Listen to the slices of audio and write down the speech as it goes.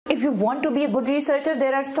if you want to be a good researcher,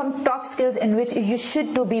 there are some top skills in which you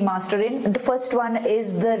should to be master in. The first one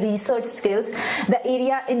is the research skills, the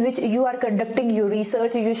area in which you are conducting your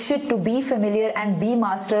research. You should to be familiar and be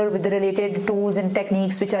master with the related tools and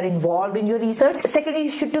techniques which are involved in your research. Secondly,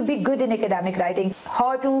 you should to be good in academic writing,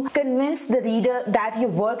 how to convince the reader that your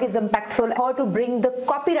work is impactful, how to bring the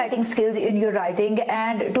copywriting skills in your writing,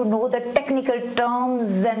 and to know the technical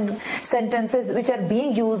terms and sentences which are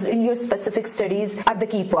being used in your specific studies are the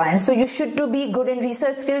key points. So you should to be good in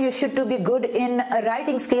research skills, you should to be good in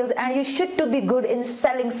writing skills, and you should to be good in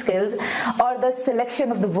selling skills, or the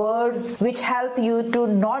selection of the words which help you to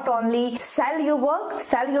not only sell your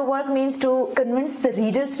work means to convince the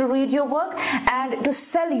readers to read your work and to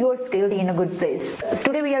sell your skill in a good place. So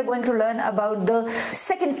today we are going to learn about the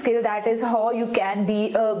second skill, that is how you can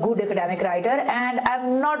be a good academic writer. And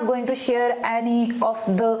I'm not going to share any of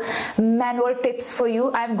the manual tips for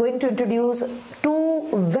you. I'm going to introduce two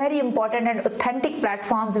very important and authentic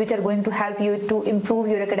platforms which are going to help you to improve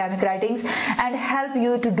your academic writings and help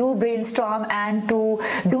you to do brainstorm and to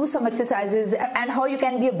do some exercises, and how you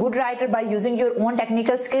can be a good writer by using your own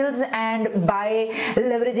technical skills and by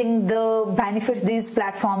leveraging the benefits these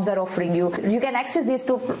platforms are offering you. You can access these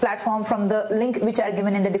two platforms from the link which are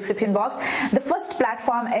given in the description box. The first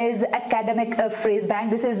platform is Academic Phrasebank.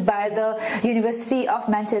 This is by the University of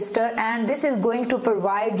Manchester, and this is going to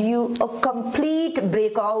provide you a complete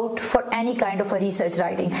breakout for any kind of a research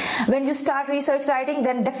writing. When you start research writing,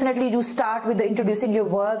 then definitely you start with the introducing your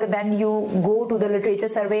work, then you go to the literature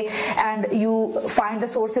survey and you find the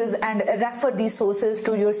sources and refer these sources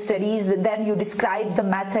to your studies, then you describe the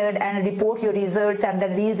method and report your results, and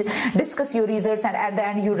then discuss your results, and at the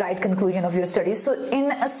end you write conclusion of your studies. So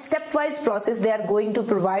in a stepwise process, they are going to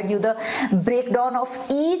provide you the breakdown of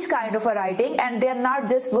each kind of a writing, and they are not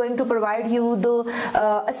just going to provide you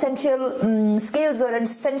the essential skills or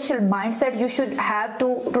essential mindset you should have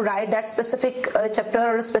to write that specific chapter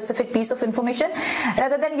or a specific piece of information.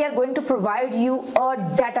 Rather than they are going to provide you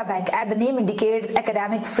a data bank. As the name indicates,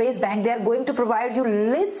 Academic Phrasebank, they are going to provide you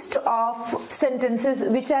list of sentences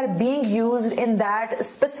which are being used in that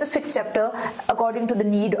specific chapter according to the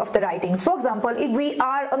need of the writings. For example, if we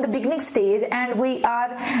are on the beginning stage and we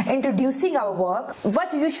are introducing our work,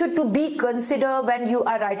 what you should to be consider when you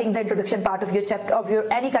are writing the introduction part of your chapter of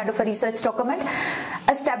your any kind of a research document: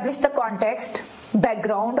 establish the context,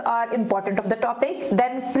 background or important of the topic,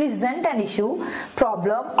 then present an issue,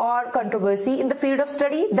 problem or controversy in the field of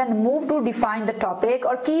study, then move to define the topic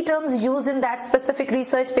or key terms used in that specific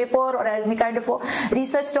research paper or any kind of a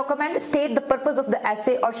research document, state the purpose of the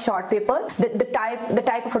essay or short paper, the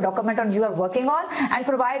type of a document on you are working on, and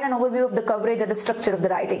provide an overview of the coverage and the structure of the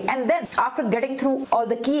writing. And then after getting through all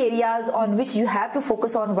the key areas on which you have to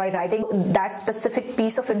focus on while writing that specific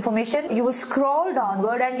piece of information, you will scroll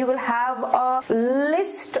downward and you will have a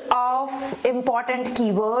list of important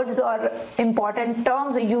keywords or important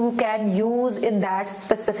terms you can use in that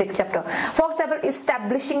specific chapter. For example,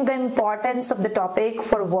 establishing the importance of the topic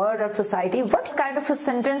for world or society, what kind of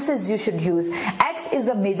sentences you should use. X is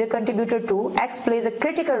a major contributor to, X plays a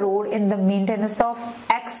critical role in the maintenance of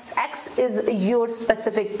X. X is your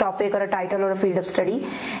specific topic or a title or a field of study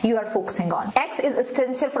you are focusing on. X is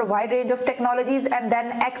essential for a wide range of technologies, and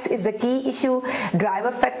then X is the key issue,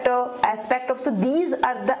 driver factor, aspect of. So these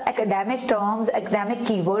are the academic terms, academic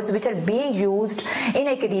keywords which are being used in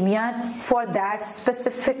academia for that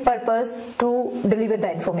specific purpose to deliver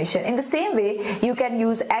the information. In the same way, you can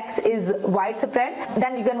use X is widespread,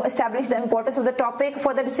 then you can establish the importance of the topic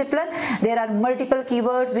for the discipline. There are multiple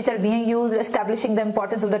keywords which are being used, establishing the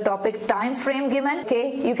importance of the topic, time frame given.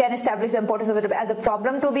 Okay, you can establish the importance of it as a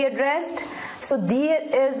problem to be addressed. So there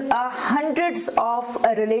is hundreds of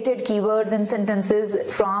related keywords and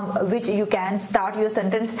sentences from which you can start your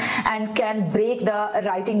sentence and can break the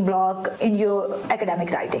writing block in your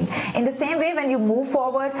academic writing. In the same way, when you move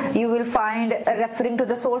forward, you will find referring to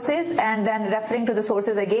the sources, and then referring to the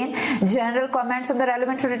sources again, general comments on the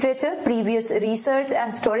relevant literature, previous research,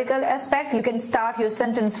 and historical aspect. You can start your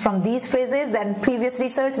sentence from these phrases, then previous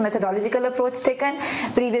research, methodological approach taken,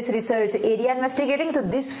 previous research, area investigating. So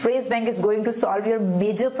this phrase bank is going to solve your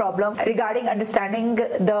major problem regarding understanding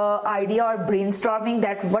the idea or brainstorming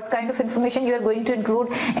that what kind of information you are going to include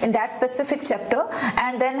in that specific chapter,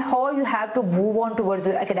 and then how you have to move on towards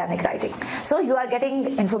your academic writing. So you are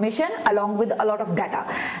getting information along with a lot of data.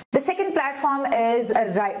 The The second platform is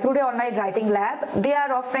Purdue Online Writing Lab. They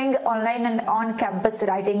are offering online and on-campus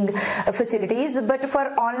writing facilities, but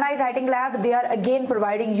for Online Writing Lab, they are again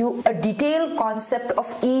providing you a detailed concept of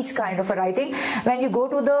each kind of a writing. When you go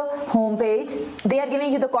to the home page, they are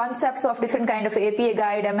giving you the concepts of different kind of APA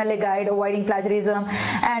guide, MLA guide, avoiding plagiarism,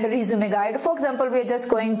 and resume guide. For example, we are just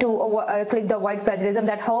going to click the avoid plagiarism,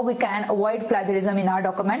 that how we can avoid plagiarism in our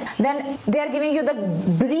document. Then they are giving you the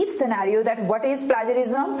brief scenario that what is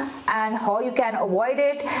plagiarism and how you can avoid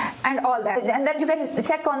it and all that. And then you can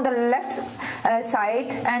check on the left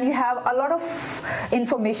side, and you have a lot of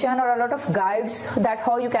information or a lot of guides that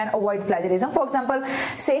how you can avoid plagiarism. For example,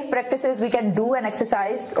 safe practices, we can do an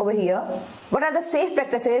exercise over here. What are the safe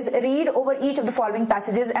practices? Read over each of the following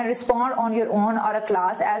passages and respond on your own or a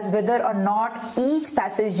class as whether or not each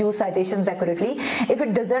passage use citations accurately. If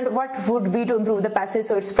it doesn't, what would be to improve the passage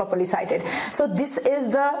so it's properly cited? So this is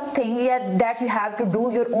the thing here, that you have to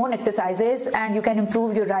do your own exercises and you can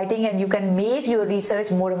improve your writing and you can make your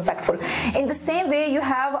research more impactful. In the same way, you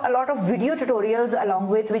have a lot of video tutorials along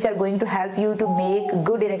with which are going to help you to make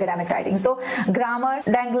good in academic writing. So grammar,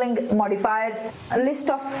 dangling modifiers, a list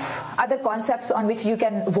of other concepts on which you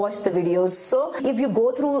can watch the videos. So if you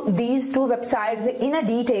go through these two websites in a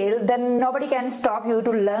detail, then nobody can stop you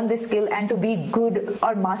to learn this skill and to be good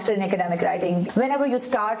or master in academic writing. Whenever you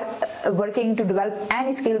start working to develop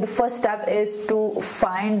any skill, the first step is to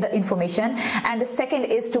find the information, and the second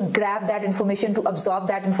is to grab that information, to absorb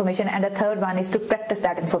that information, and the third one is to practice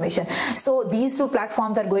that information. So these two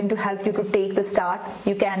platforms are going to help you to take the start.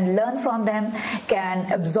 You can learn from them,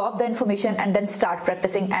 can absorb the information, and then start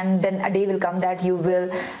practicing, and then a day will come that you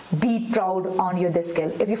will be proud on your this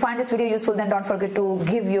skill. If you find this video useful, then don't forget to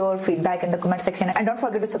give your feedback in the comment section, and don't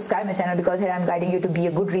forget to subscribe my channel, because here I'm guiding you to be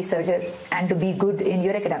a good researcher and to be good in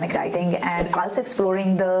your academic writing, and also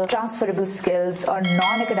exploring the transferable skills or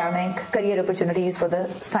non-academic career opportunities for the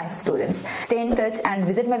science students. Stay in touch and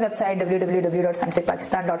visit my website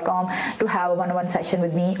www.scientificpakistan.com to have a one-on-one session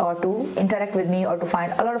with me, or to interact with me, or to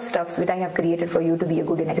find a lot of stuff which I have created for you to be a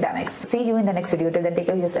good in academics. See you in the next video. Till then, take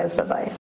care of yourself. Bye-bye.